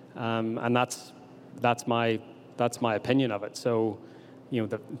 And that's my opinion of it. So,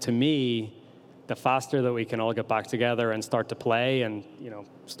 to me, the faster that we can all get back together and start to play and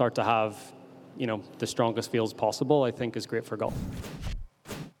start to have the strongest fields possible, I think is great for golf.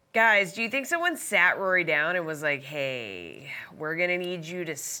 Guys, do you think someone sat Rory down and was like, "Hey, we're gonna need you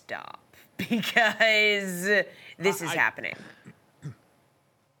to stop because this is happening"?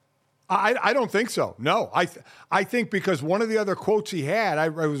 I don't think so. No, I think because one of the other quotes he had, I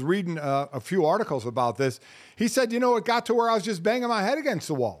was reading a few articles about this. He said, it got to where I was just banging my head against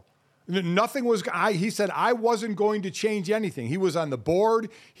the wall. Nothing was, he said, I wasn't going to change anything. He was on the board.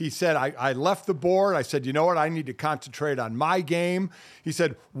 He said, I left the board. I said, you know what? I need to concentrate on my game. He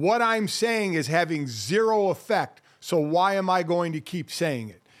said, what I'm saying is having zero effect. So why am I going to keep saying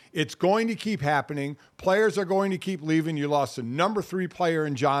it? It's going to keep happening. Players are going to keep leaving. You lost the number 3 player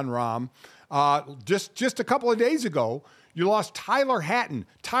in John Rahm. Just a couple of days ago, you lost Tyler Hatton.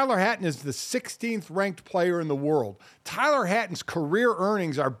 Tyler Hatton is the 16th ranked player in the world. Tyler Hatton's career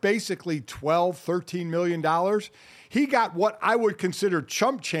earnings are basically $12, $13 million. He got what I would consider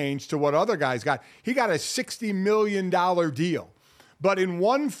chump change to what other guys got. He got a $60 million deal. But in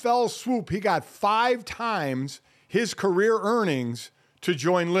one fell swoop, he got 5 times his career earnings to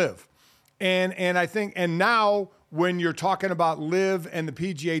join LIV. And I think, and now when you're talking about LIV and the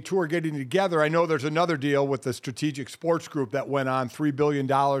PGA Tour getting together, I know there's another deal with the Strategic Sports Group that went on, $3 billion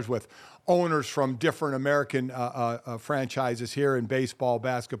with owners from different American franchises here in baseball,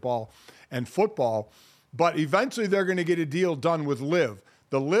 basketball, and football. But eventually they're going to get a deal done with LIV.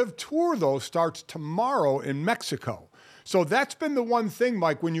 The LIV Tour, though, starts tomorrow in Mexico. So that's been the one thing,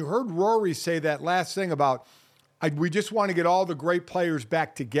 Mike, when you heard Rory say that last thing about, we just want to get all the great players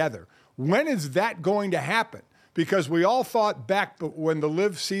back together. When is that going to happen? Because we all thought back when the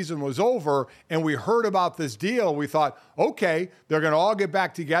LIV season was over and we heard about this deal, we thought, okay, they're going to all get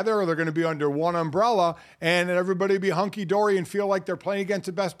back together or they're going to be under one umbrella and everybody be hunky-dory and feel like they're playing against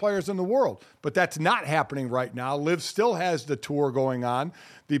the best players in the world. But that's not happening right now. LIV still has the tour going on.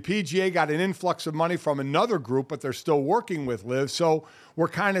 The PGA got an influx of money from another group, but they're still working with LIV. So we're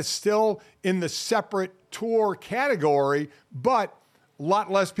kind of still in the separate tour category, but a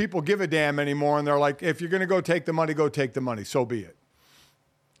lot less people give a damn anymore. And they're like, if you're going to go take the money, go take the money. So be it.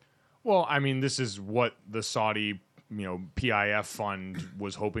 Well, I mean, this is what the Saudi, PIF fund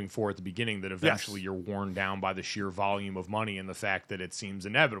was hoping for at the beginning, that eventually you're worn down by the sheer volume of money and the fact that it seems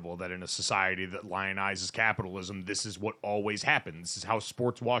inevitable that in a society that lionizes capitalism, this is what always happens. This is how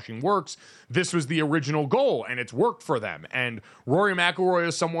sports washing works. This was the original goal, and it's worked for them. And Rory McIlroy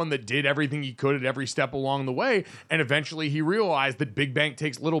is someone that did everything he could at every step along the way, and eventually he realized that big bank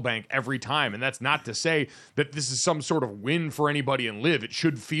takes little bank every time. And that's not to say that this is some sort of win for anybody in LIV. It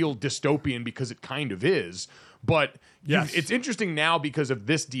should feel dystopian because it kind of is. But yes, it's interesting now because of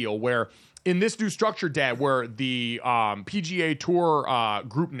this deal where in this new structure, Dad, where the PGA Tour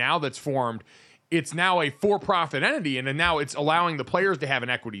group now that's formed, it's now a for-profit entity, and now it's allowing the players to have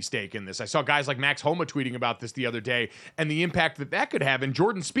an equity stake in this. I saw guys like Max Homa tweeting about this the other day and the impact that could have. And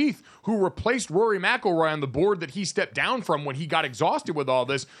Jordan Spieth, who replaced Rory McIlroy on the board that he stepped down from when he got exhausted with all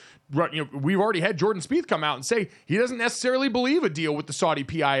this, we've already had Jordan Spieth come out and say he doesn't necessarily believe a deal with the Saudi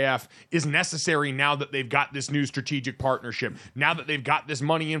PIF is necessary now that they've got this new strategic partnership, now that they've got this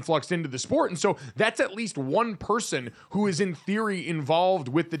money influxed into the sport. And so that's at least one person who is in theory involved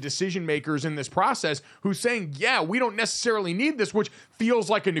with the decision makers in this process who's saying, yeah, we don't necessarily need this, which feels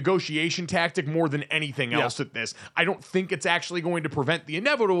like a negotiation tactic more than anything else at this. I don't think it's actually going to prevent the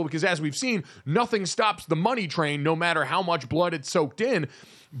inevitable because, as we've seen, nothing stops the money train no matter how much blood it's soaked in.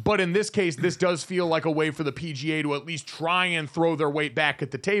 But in this case, this does feel like a way for the PGA to at least try and throw their weight back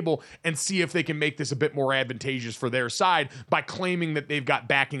at the table and see if they can make this a bit more advantageous for their side by claiming that they've got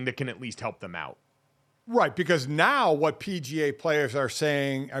backing that can at least help them out. Right, because now what PGA players are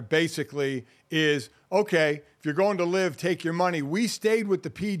saying are basically is, okay, if you're going to LIV, take your money. We stayed with the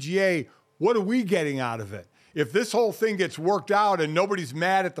PGA. What are we getting out of it? If this whole thing gets worked out and nobody's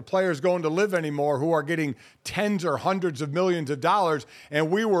mad at the players going to LIV anymore who are getting tens or hundreds of millions of dollars and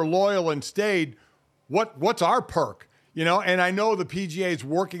we were loyal and stayed, what's our perk? And I know the PGA is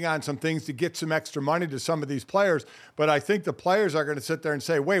working on some things to get some extra money to some of these players, but I think the players are going to sit there and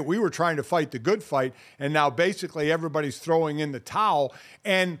say, wait, we were trying to fight the good fight, and now basically everybody's throwing in the towel.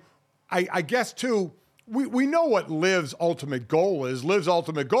 And I guess, too, we know what LIV's ultimate goal is. LIV's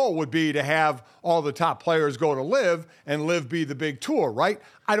ultimate goal would be to have all the top players go to LIV and LIV be the big tour, right?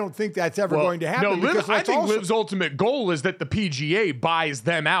 I don't think that's ever going to happen. No, I think LIV's ultimate goal is that the PGA buys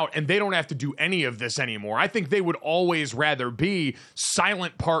them out and they don't have to do any of this anymore. I think they would always rather be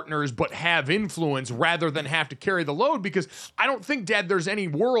silent partners but have influence rather than have to carry the load, because I don't think, Dad, there's any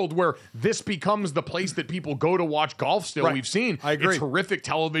world where this becomes the place that people go to watch golf still. Right. We've seen I agree. It's horrific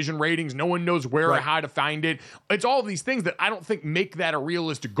television ratings. No one knows where or how to find it. It's all of these things that I don't think make that a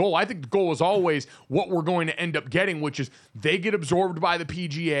realistic goal. I think the goal is always what we're going to end up getting, which is they get absorbed by the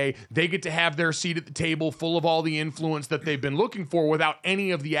PGA. They get to have their seat at the table full of all the influence that they've been looking for without any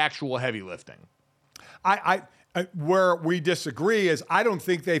of the actual heavy lifting. Where we disagree is I don't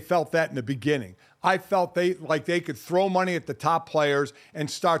think they felt that in the beginning. I felt they could throw money at the top players and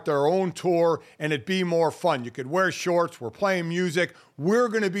start their own tour and it'd be more fun. You could wear shorts, we're playing music, we're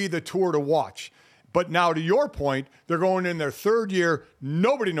going to be the tour to watch. But now to your point, they're going in their third year.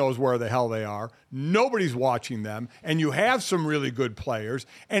 Nobody knows where the hell they are. Nobody's watching them. And you have some really good players.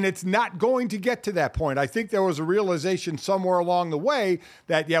 And it's not going to get to that point. I think there was a realization somewhere along the way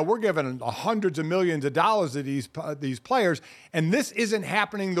that, yeah, we're giving hundreds of millions of dollars to these players. And this isn't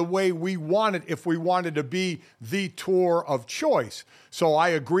happening the way we want it if we wanted to be the tour of choice. So I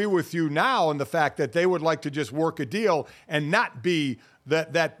agree with you now in the fact that they would like to just work a deal and not be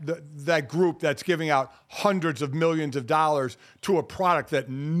that group that's giving out hundreds of millions of dollars to a product that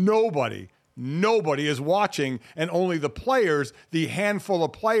nobody is watching, and only the players, the handful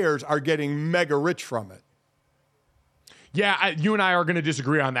of players, are getting mega rich from it. Yeah, you and I are going to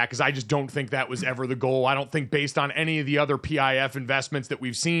disagree on that because I just don't think that was ever the goal. I don't think based on any of the other PIF investments that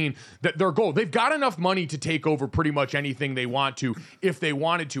we've seen that their goal. They've got enough money to take over pretty much anything they want to if they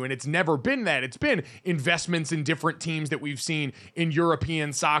wanted to, and it's never been that. It's been investments in different teams that we've seen in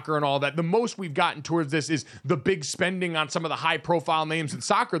European soccer and all that. The most we've gotten towards this is the big spending on some of the high-profile names in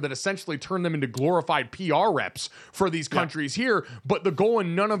soccer that essentially turn them into glorified PR reps for these countries here, but the goal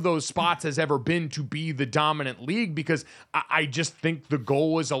in none of those spots has ever been to be the dominant league because I just think the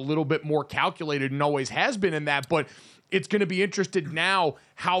goal is a little bit more calculated and always has been in that, but it's going to be interested now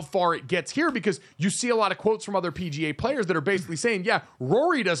how far it gets here because you see a lot of quotes from other PGA players that are basically saying, yeah,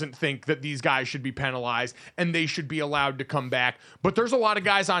 Rory doesn't think that these guys should be penalized and they should be allowed to come back. But there's a lot of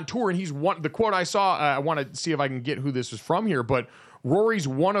guys on tour, and he's one. The quote I saw, I want to see if I can get who this is from here, but Rory's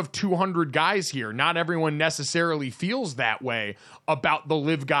one of 200 guys here. Not everyone necessarily feels that way about the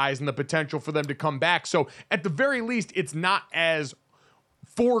live guys and the potential for them to come back. So at the very least, it's not as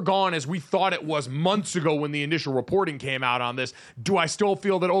foregone as we thought it was months ago when the initial reporting came out on this. Do I still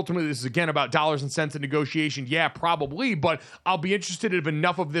feel that ultimately this is again about dollars and cents in negotiation? Yeah, probably, but I'll be interested if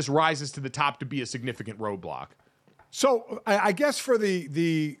enough of this rises to the top to be a significant roadblock. So I guess for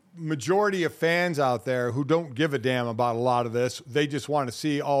the majority of fans out there who don't give a damn about a lot of this, they just want to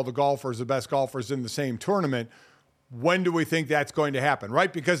see all the golfers, the best golfers in the same tournament. When do we think that's going to happen,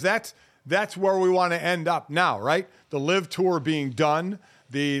 right? Because that's where we want to end up now, right? The LIV Tour being done.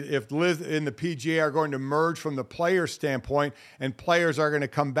 If LIV and the PGA are going to merge from the player standpoint and players are going to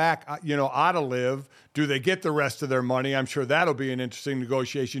come back, out of LIV, do they get the rest of their money? I'm sure that'll be an interesting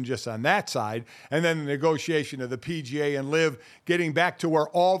negotiation just on that side. And then the negotiation of the PGA and LIV getting back to where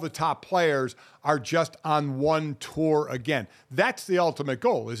all the top players are just on one tour again. That's the ultimate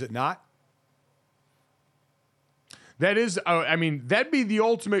goal, is it not? That is, that'd be the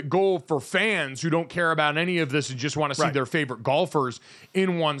ultimate goal for fans who don't care about any of this and just want to see their favorite golfers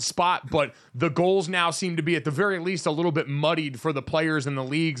in one spot. But the goals now seem to be, at the very least, a little bit muddied for the players and the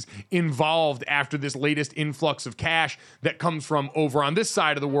leagues involved after this latest influx of cash that comes from over on this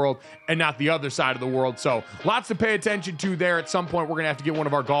side of the world and not the other side of the world. So lots to pay attention to there. At some point, we're going to have to get one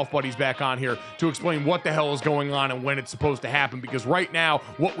of our golf buddies back on here to explain what the hell is going on and when it's supposed to happen. Because right now,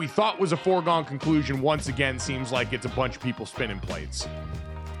 what we thought was a foregone conclusion once again seems like it's a bunch of people spinning plates.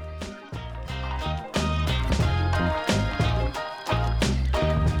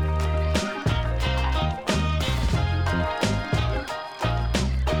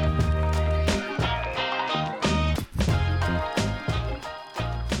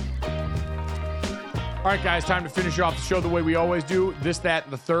 All right, guys, time to finish off the show the way we always do, this, that,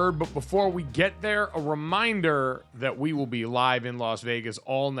 and the third. But before we get there, a reminder that we will be live in Las Vegas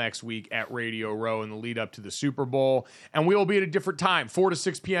all next week at Radio Row in the lead up to the Super Bowl. And we will be at a different time. 4 to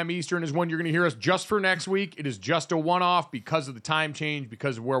 6 p.m. Eastern is when you're going to hear us just for next week. It is just a one-off because of the time change,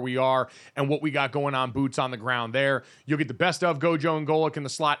 because of where we are and what we got going on, boots on the ground there. You'll get the best of Gojo and Golic in the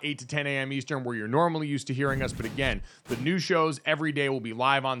slot 8 to 10 a.m. Eastern, where you're normally used to hearing us. But again, the new shows every day will be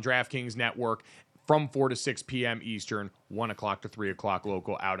live on DraftKings Network from 4 to 6 p.m. Eastern, 1 o'clock to 3 o'clock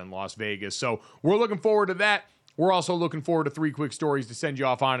local out in Las Vegas. So we're looking forward to that. We're also looking forward to 3 quick stories to send you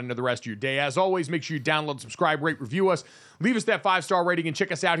off on into the rest of your day. As always, make sure you download, subscribe, rate, review us. Leave us that 5-star rating and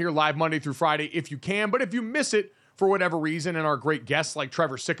check us out here live Monday through Friday if you can. But if you miss it for whatever reason, and our great guests like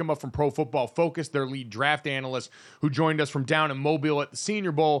Trevor Sikkema from Pro Football Focus, their lead draft analyst who joined us from down in Mobile at the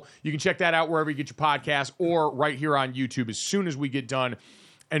Senior Bowl, you can check that out wherever you get your podcast or right here on YouTube as soon as we get done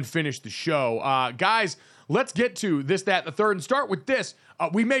and finish the show. Guys, let's get to this, that, and the third, and start with this.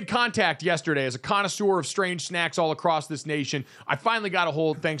 We made contact yesterday as a connoisseur of strange snacks all across this nation. I finally got a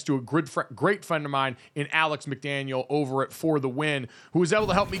hold, thanks to a great friend of mine in Alex McDaniel over at For the Win, who was able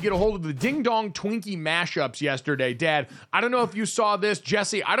to help me get a hold of the Ding Dong Twinkie mashups yesterday. Dad, I don't know if you saw this.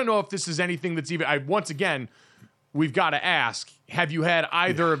 Jesse, I don't know if this is anything that's even, once again, we've got to ask, have you had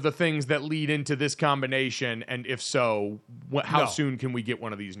either of the things that lead into this combination? And if so, how soon can we get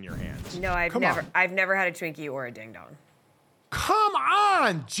one of these in your hands? No, I've never had a Twinkie or a Ding Dong. Come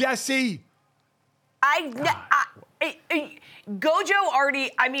on, Jesse.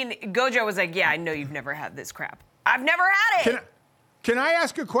 Gojo was like, yeah, I know you've never had this crap. I've never had it. Can I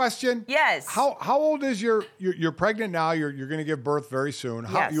ask a question? Yes. How old is you're pregnant now? You're going to give birth very soon.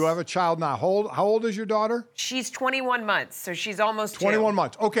 Yes. You have a child now. How old is your daughter? She's 21 months, so she's almost 21 2.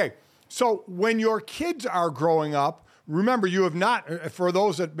 months. Okay. So when your kids are growing up, remember, you have not, for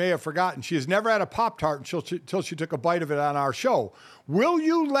those that may have forgotten, she has never had a Pop-Tart until she took a bite of it on our show. Will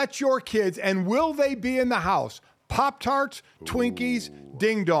you let your kids, and will they be in the house, Pop-Tarts, Twinkies,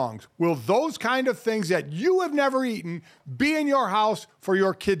 Ding Dongs? Will those kind of things that you have never eaten be in your house for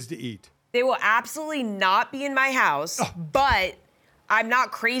your kids to eat? They will absolutely not be in my house, but I'm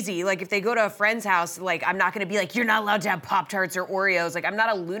not crazy. Like, if they go to a friend's house, like, I'm not going to be like, you're not allowed to have Pop-Tarts or Oreos. Like, I'm not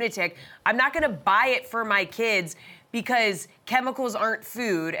a lunatic. I'm not going to buy it for my kids because chemicals aren't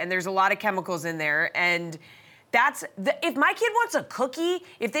food, and there's a lot of chemicals in there, and if my kid wants a cookie,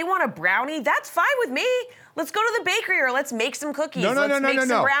 if they want a brownie, that's fine with me. Let's go to the bakery or let's make some cookies. Let's make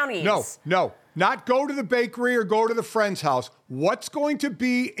some brownies. No. Not go to the bakery or go to the friend's house. What's going to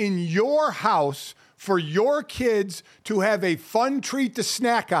be in your house for your kids to have a fun treat to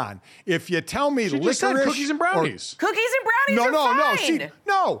snack on? If you tell me she just said cookies and brownies. Cookies and brownies are fine.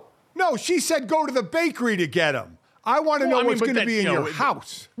 No, she said go to the bakery to get them. I want to know what's going to be in your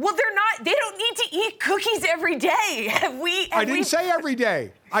house. Well, they don't need to eat cookies every day. I didn't say every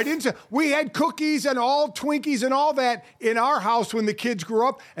day. I didn't say. We had cookies and all Twinkies and all that in our house when the kids grew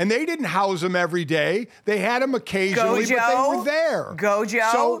up, and they didn't house them every day. They had them occasionally, but they were there.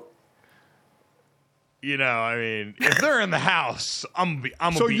 Gojo. So, if they're in the house, I'm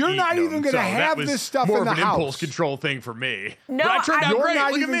gonna so be you're not eating even them. going to have this stuff in the house. More of an impulse control thing for me. No, but I turned out great.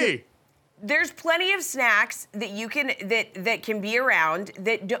 Look at me. There's plenty of snacks that you can that can be around.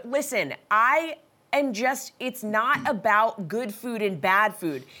 Listen, it's not about good food and bad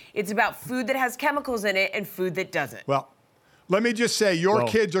food. It's about food that has chemicals in it and food that doesn't. Well, let me just say, your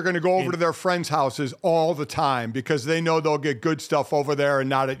kids are going to go over to their friends' houses all the time because they know they'll get good stuff over there and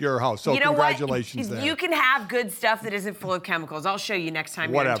not at your house. So congratulations there. You can have good stuff that isn't full of chemicals. I'll show you next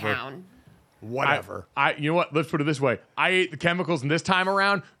time you're in town. Whatever. You know what? Let's put it this way. I ate the chemicals, and this time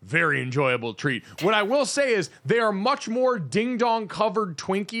around, very enjoyable treat. What I will say is they are much more Ding Dong covered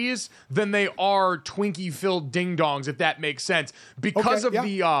Twinkies than they are Twinkie filled Ding Dongs, if that makes sense. Because of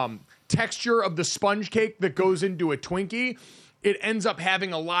the texture of the sponge cake that goes into a Twinkie, it ends up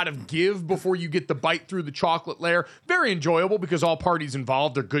having a lot of give before you get the bite through the chocolate layer. Very enjoyable because all parties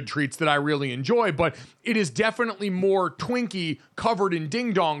involved are good treats that I really enjoy, but it is definitely more Twinkie covered in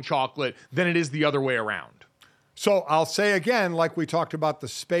Ding Dong chocolate than it is the other way around. So I'll say again, like we talked about the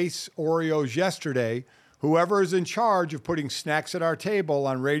Space Oreos yesterday, whoever is in charge of putting snacks at our table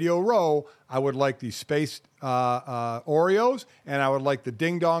on Radio Row, I would like the Space Oreos, and I would like the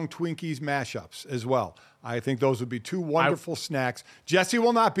Ding Dong Twinkies mashups as well. I think those would be two wonderful snacks. Jessie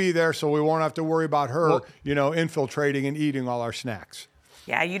will not be there, so we won't have to worry about her, infiltrating and eating all our snacks.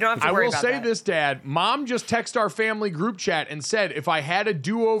 Yeah, you don't have to worry about that. I will say this, Dad. Mom just texted our family group chat and said if I had a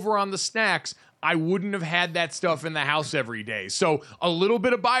do-over on the snacks, I wouldn't have had that stuff in the house every day. So a little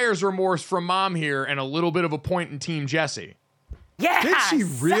bit of buyer's remorse from Mom here and a little bit of a point in Team Jessie. Yeah, did she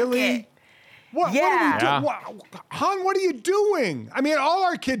really? What are we doing? Hon, what are you doing? I mean, all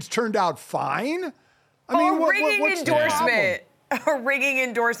our kids turned out fine. I mean, what's the problem? A ringing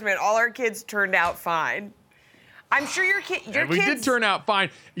endorsement. All our kids turned out fine. I'm sure your kids... We did turn out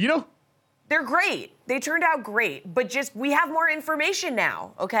fine. They're great. They turned out great. But we have more information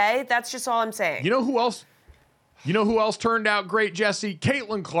now, okay? That's just all I'm saying. You know who else turned out great, Jesse?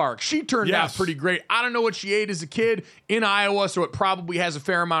 Caitlin Clark. She turned out pretty great. I don't know what she ate as a kid in Iowa, so it probably has a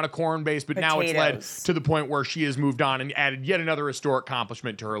fair amount of corn base, but now it's led to the point where she has moved on and added yet another historic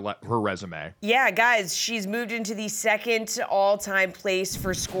accomplishment to her resume. Yeah, guys, she's moved into the second all-time place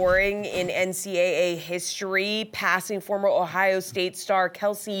for scoring in NCAA history, passing former Ohio State star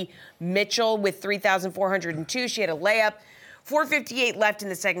Kelsey Mitchell with 3,402. She had a layup. 4:58 left in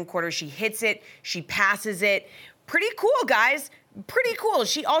the second quarter. She hits it. She passes it. Pretty cool, guys. Pretty cool.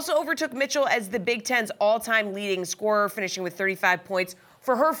 She also overtook Mitchell as the Big Ten's all-time leading scorer, finishing with 35 points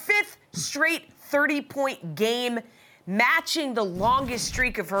for her fifth straight 30-point game, matching the longest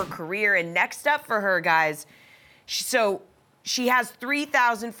streak of her career. And next up for her, guys, she has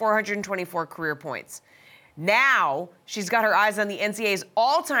 3,424 career points. Now, she's got her eyes on the NCAA's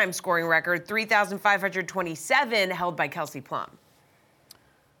all-time scoring record, 3,527, held by Kelsey Plum.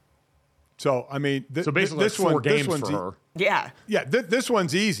 So, I mean, so basically this like 4 one, games this one's for her. Yeah. Yeah, this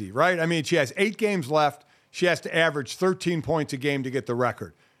one's easy, right? I mean, she has 8 games left. She has to average 13 points a game to get the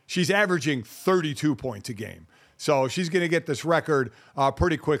record. She's averaging 32 points a game. So she's going to get this record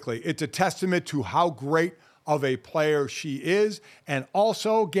pretty quickly. It's a testament to how great of a player she is. And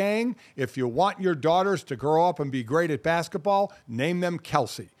also, gang, if you want your daughters to grow up and be great at basketball, name them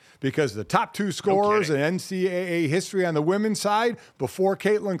Kelsey. Because the top 2 scorers in NCAA history on the women's side before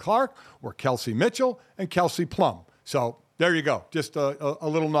Caitlin Clark were Kelsey Mitchell and Kelsey Plum. So there you go. Just a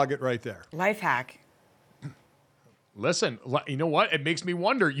little nugget right there. Life hack. Listen, you know what? It makes me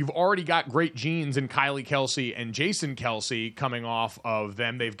wonder. You've already got great genes in Kylie Kelsey and Jason Kelsey coming off of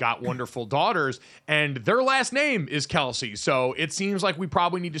them. They've got wonderful daughters, and their last name is Kelsey. So it seems like we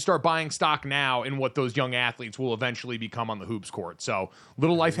probably need to start buying stock now in what those young athletes will eventually become on the hoops court. So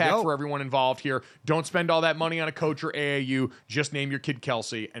little life hack for everyone involved here. Don't spend all that money on a coach or AAU. Just name your kid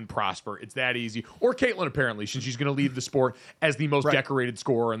Kelsey and prosper. It's that easy. Or Caitlin, apparently, since she's going to leave the sport as the most decorated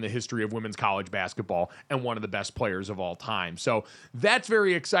scorer in the history of women's college basketball and one of the best players of all time. So that's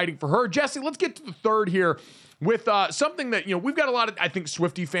very exciting for her. Jesse, let's get to the third here with something that, we've got a lot of, I think,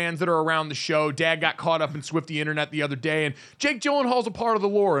 Swiftie fans that are around the show. Dad got caught up in Swiftie internet the other day, and Jake Gyllenhaal's a part of the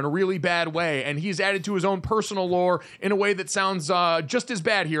lore in a really bad way, and he's added to his own personal lore in a way that sounds just as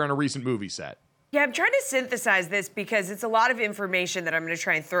bad here on a recent movie set. Yeah, I'm trying to synthesize this because it's a lot of information that I'm going to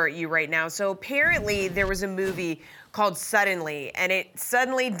try and throw at you right now. So apparently there was a movie called Suddenly, and it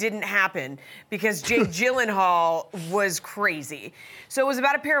suddenly didn't happen because Jake Gyllenhaal was crazy. So it was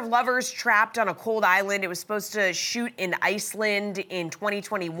about a pair of lovers trapped on a cold island. It was supposed to shoot in Iceland in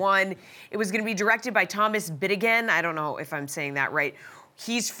 2021. It was going to be directed by Thomas Bittigan. I don't know if I'm saying that right.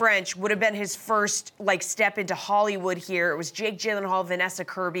 He's French, would have been his first step into Hollywood here. It was Jake Gyllenhaal, Vanessa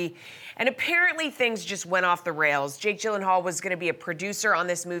Kirby, and apparently things just went off the rails. Jake Gyllenhaal was going to be a producer on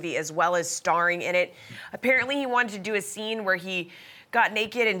this movie as well as starring in it. Apparently he wanted to do a scene where he got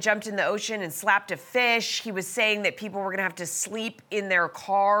naked and jumped in the ocean and slapped a fish. He was saying that people were going to have to sleep in their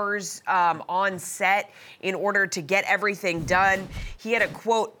cars on set in order to get everything done. He had a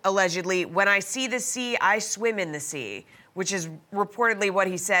quote, allegedly, "When I see the sea, I swim in the sea," which is reportedly what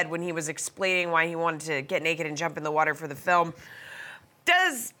he said when he was explaining why he wanted to get naked and jump in the water for the film.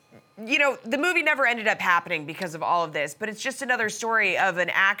 The movie never ended up happening because of all of this, but it's just another story of an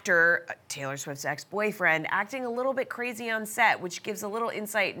actor, Taylor Swift's ex-boyfriend, acting a little bit crazy on set, which gives a little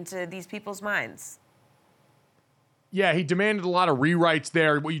insight into these people's minds. Yeah, he demanded a lot of rewrites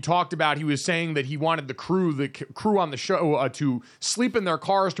there. What you talked about, he was saying that he wanted the crew on the show to sleep in their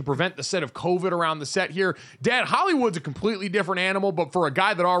cars to prevent the set of COVID around the set here. Dad, Hollywood's a completely different animal, but for a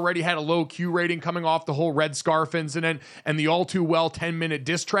guy that already had a low Q rating coming off the whole Red Scarf incident and the all too well 10-minute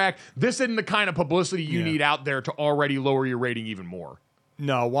diss track, this isn't the kind of publicity you need out there to already lower your rating even more.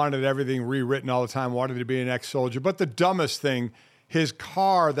 No, wanted everything rewritten all the time, wanted to be an ex-soldier. But the dumbest thing, his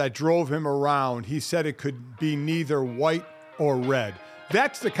car that drove him around, he said it could be neither white or red.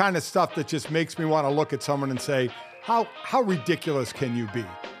 That's the kind of stuff that just makes me want to look at someone and say, how ridiculous can you be?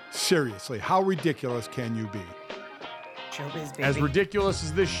 Seriously, how ridiculous can you be? Showbiz, baby. As ridiculous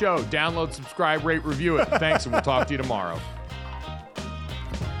as this show, download, subscribe, rate, review it. Thanks, and we'll talk to you tomorrow.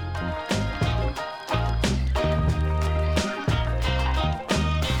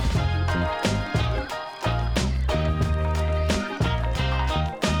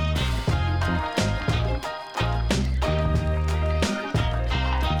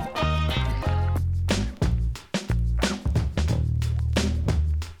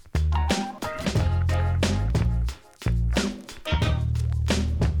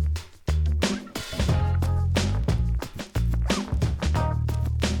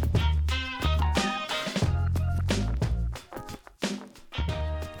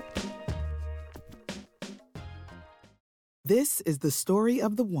 This is the story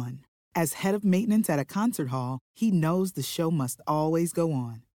of the one. As head of maintenance at a concert hall, he knows the show must always go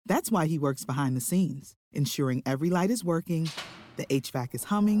on. That's why he works behind the scenes, ensuring every light is working, the HVAC is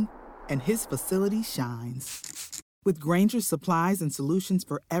humming, and his facility shines. With Grainger's supplies and solutions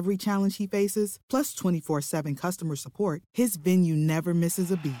for every challenge he faces, plus 24/7 customer support, his venue never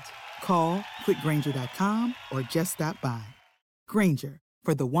misses a beat. Call quickgrainger.com or just stop by. Grainger,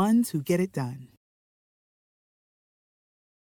 for the ones who get it done.